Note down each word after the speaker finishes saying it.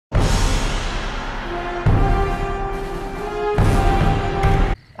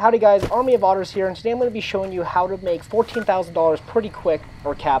Howdy guys, Army of Otters here, and today I'm going to be showing you how to make $14,000 pretty quick,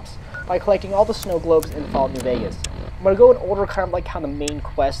 or caps, by collecting all the snow globes in Fallout New Vegas. I'm going to go in order kind of like how the main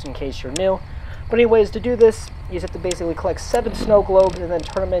quest in case you're new. But anyways, to do this, you just have to basically collect 7 snow globes and then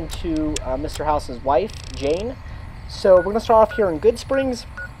turn them into Mr. House's wife, Jane. So we're going to start off here in Good Springs.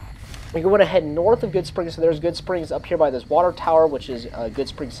 We're going to head north of Good Springs, so there's Good Springs up here by this water tower, which is Good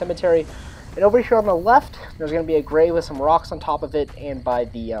Springs Cemetery. And over here on the left, there's going to be a grave with some rocks on top of it, and by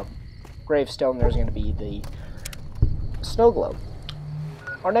the gravestone, there's going to be the snow globe.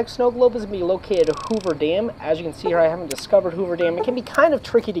 Our next snow globe is going to be located at Hoover Dam. As you can see here, I haven't discovered Hoover Dam. It can be kind of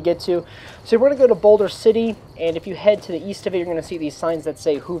tricky to get to. So we're going to go to Boulder City, and if you head to the east of it, you're going to see these signs that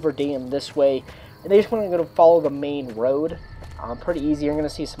say Hoover Dam this way. And they just want to go to follow the main road. Pretty easy. You're going to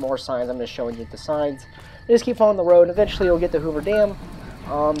see some more signs. I'm just showing you the signs. You just keep following the road. Eventually, you'll get to Hoover Dam.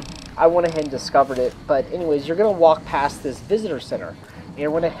 I went ahead and discovered it, but anyways, you're going to walk past this visitor center, and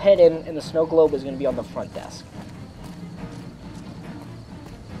you're going to head in, and the snow globe is going to be on the front desk.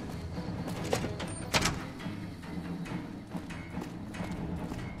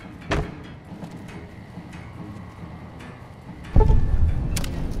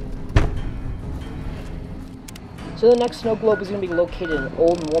 So the next snow globe is going to be located in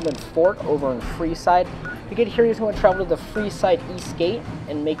Old Woman Fort over in Freeside. To get here, you're going to travel to the Freeside East Gate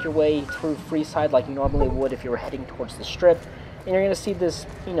and make your way through Freeside like you normally would if you were heading towards the Strip. And you're going to see this,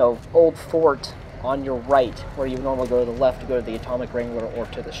 old fort on your right, where you normally go to the left to go to the Atomic Wrangler or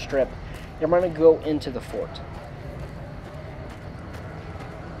to the Strip. You're going to go into the fort.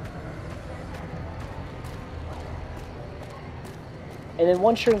 And then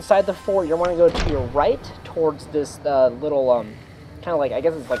once you're inside the fort, you're going to go to your right towards this little, kind of like, I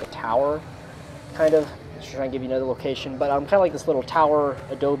guess it's like a tower, kind of. Just trying to give you another location, but kind of like this little tower,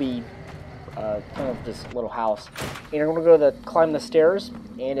 adobe, kind of this little house. And you're going to go climb the stairs,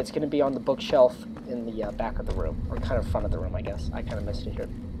 and it's going to be on the bookshelf in the back of the room, or kind of front of the room, I guess. I kind of missed it here.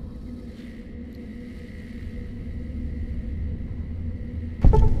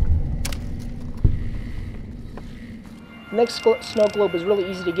 Next snow globe is really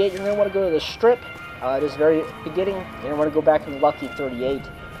easy to get. You're going to want to go to the Strip. It is very beginning. You're going to want to go back in Lucky 38.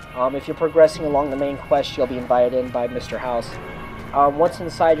 If you're progressing along the main quest, you'll be invited in by Mr. House. Once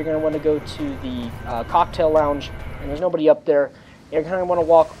inside, you're going to want to go to the cocktail lounge, and there's nobody up there. You're going to want to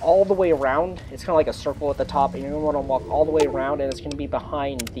walk all the way around. It's kind of like a circle at the top, and you're going to want to walk all the way around, and it's going to be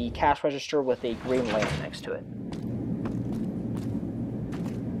behind the cash register with a green lamp next to it.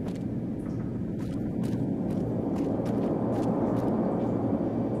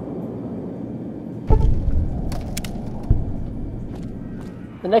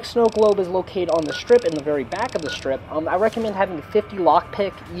 The next snow globe is located on the Strip, in the very back of the Strip. I recommend having 50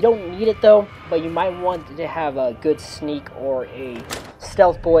 lockpick. You don't need it though, but you might want to have a good sneak or a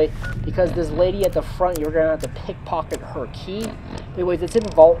stealth boy, because this lady at the front, you're going to have to pickpocket her key. Anyways, it's in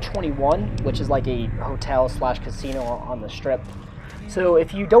Vault 21, which is like a hotel slash casino on the Strip. So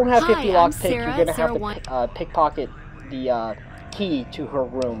if you don't have 50 lockpick, you're going to have to pickpocket the key to her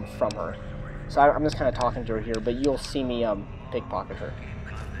room from her. So I'm just kind of talking to her here, but you'll see me pickpocket her.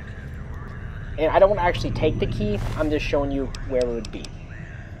 And I don't actually take the key, I'm just showing you where it would be.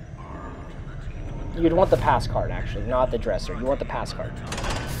 You'd want the pass card, actually, not the dresser. You want the pass card.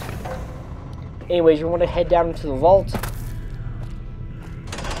 Anyways, you want to head down into the vault.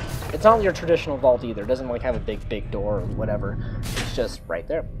 It's not your traditional vault either. It doesn't like have a big door or whatever. It's just right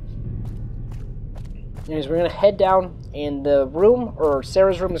there. Anyways, we're going to head down, and the room, or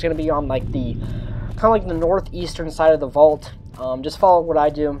Sarah's room, is going to be on like the, kind of like the northeastern side of the vault. Just follow what I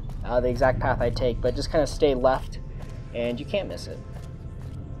do, the exact path I take, but just kind of stay left, and you can't miss it.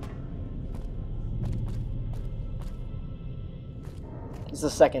 This is the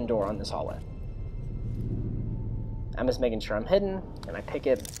second door on this hallway. I'm just making sure I'm hidden, and I pick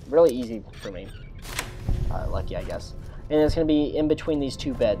it. Really easy for me. Lucky, I guess. And it's going to be in between these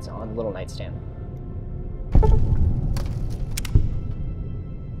 2 beds on the little nightstand.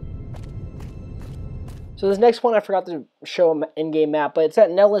 So this next one, I forgot to show an in-game map, but it's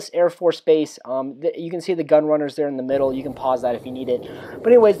at Nellis Air Force Base. You can see the gun runners there in the middle. You can pause that if you need it. But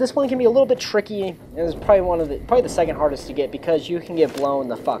anyways, this one can be a little bit tricky, and it's probably probably the second hardest to get, because you can get blown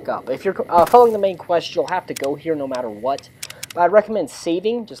the fuck up. If you're following the main quest, you'll have to go here no matter what. But I'd recommend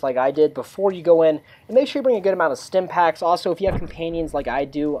saving, just like I did, before you go in. And make sure you bring a good amount of stim packs. Also, if you have companions like I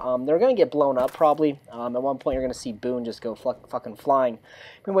do, they're going to get blown up probably. At one point, you're going to see Boone just go fucking flying.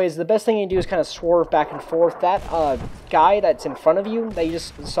 Anyways, the best thing you can do is kind of swerve back and forth. That guy that's in front of you, that you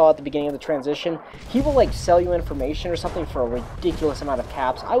just saw at the beginning of the transition, he will like sell you information or something for a ridiculous amount of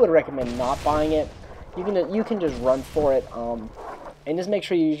caps. I would recommend not buying it. You can just run for it. And just make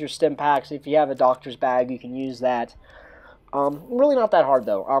sure you use your stim packs. If you have a doctor's bag, you can use that. Really not that hard,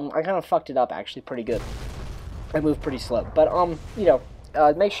 though. I kind of fucked it up, actually, pretty good. I moved pretty slow. But, you know,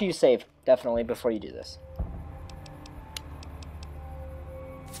 make sure you save, definitely, before you do this.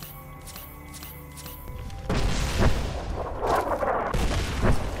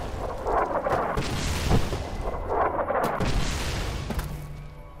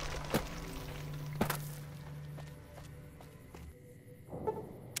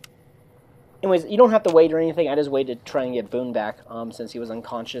 Anyways, you don't have to wait or anything. I just waited to try and get Boone back since he was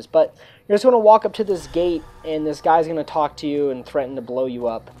unconscious. But you're just going to walk up to this gate, and this guy's going to talk to you and threaten to blow you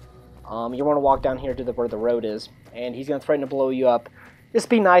up. You want to walk down here to where the road is, and he's going to threaten to blow you up. Just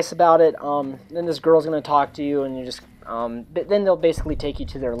be nice about it. Then this girl's going to talk to you, and you just then they'll basically take you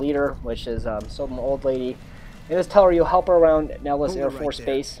to their leader, which is some old lady. And just tell her you'll help her around Nellis Air Force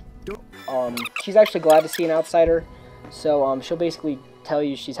Base. She's actually glad to see an outsider, so she'll basically tell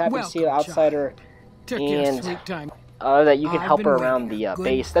you she's happy to see an outsider, and that you can help her around the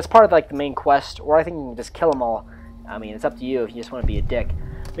base. That's part of like the main quest, or I think you can just kill them all. I mean, it's up to you if you just want to be a dick.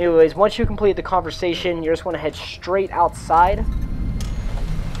 Anyways, once you complete the conversation, you just want to head straight outside.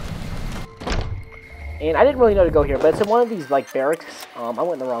 And I didn't really know to go here, but it's in one of these like barracks. I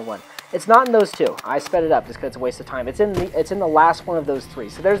went in the wrong one. It's not in those two. I sped it up just because it's a waste of time. It's in the last one of those three.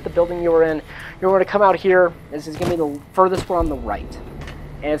 So there's the building you were in. You're going to come out here. This is going to be the furthest one on the right.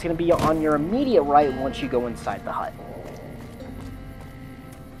 And it's going to be on your immediate right once you go inside the hut.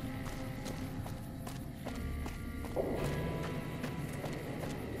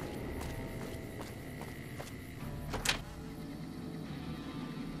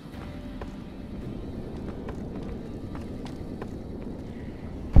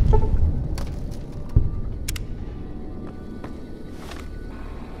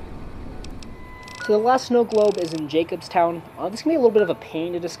 So the last snow globe is in Jacobstown. This can be a little bit of a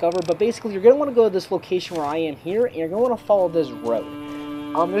pain to discover, but basically you're going to want to go to this location where I am here, and you're going to want to follow this road.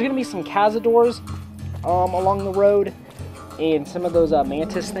 There's going to be some cazadors along the road, and some of those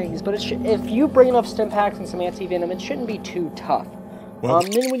mantis things, but if you bring enough stim packs and some anti-venom, it shouldn't be too tough.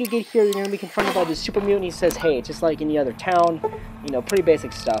 Then when you get here, you're going to be confronted by this super mutant. He says, hey, it's just like any other town, you know, pretty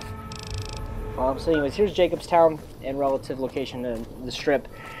basic stuff. So anyways, here's Jacobstown and relative location to the strip.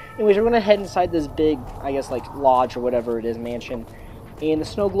 Anyways, we're going to head inside this big, I guess, like, lodge or whatever it is, mansion. And the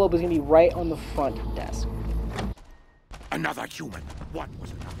snow globe is going to be right on the front desk. Another human. What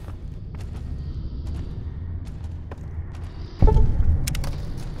was enough?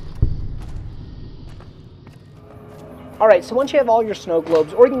 Alright, so once you have all your snow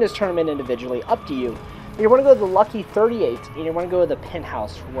globes, or you can just turn them in individually, up to you. You want to go to the Lucky 38, and you want to go to the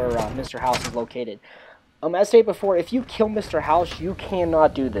penthouse where Mr. House is located. As stated before, if you kill Mr. House, you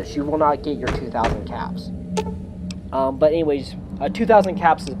cannot do this. You will not get your 2,000 caps. But anyways, 2,000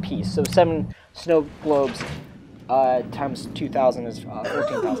 caps is a piece. So 7 snow globes times 2,000 is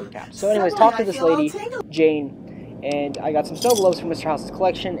 14,000 caps. So anyways, talk to this lady, Jane, and I got some snow globes from Mr. House's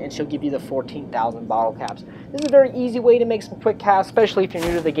collection, and she'll give you the 14,000 bottle caps. This is a very easy way to make some quick caps, especially if you're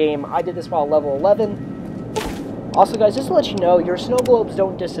new to the game. I did this while level 11. Also, guys, just to let you know, your snow globes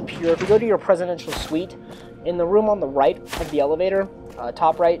don't disappear. If you go to your presidential suite, in the room on the right of the elevator,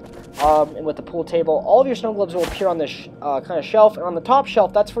 top right, and with the pool table, all of your snow globes will appear on this kind of shelf. And on the top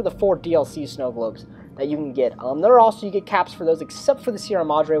shelf, that's for the 4 DLC snow globes that you can get. There are also, you get caps for those, except for the Sierra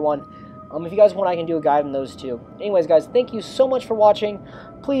Madre one. If you guys want, I can do a guide on those too. Anyways, guys, thank you so much for watching.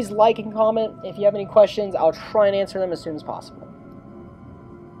 Please like and comment. If you have any questions, I'll try and answer them as soon as possible.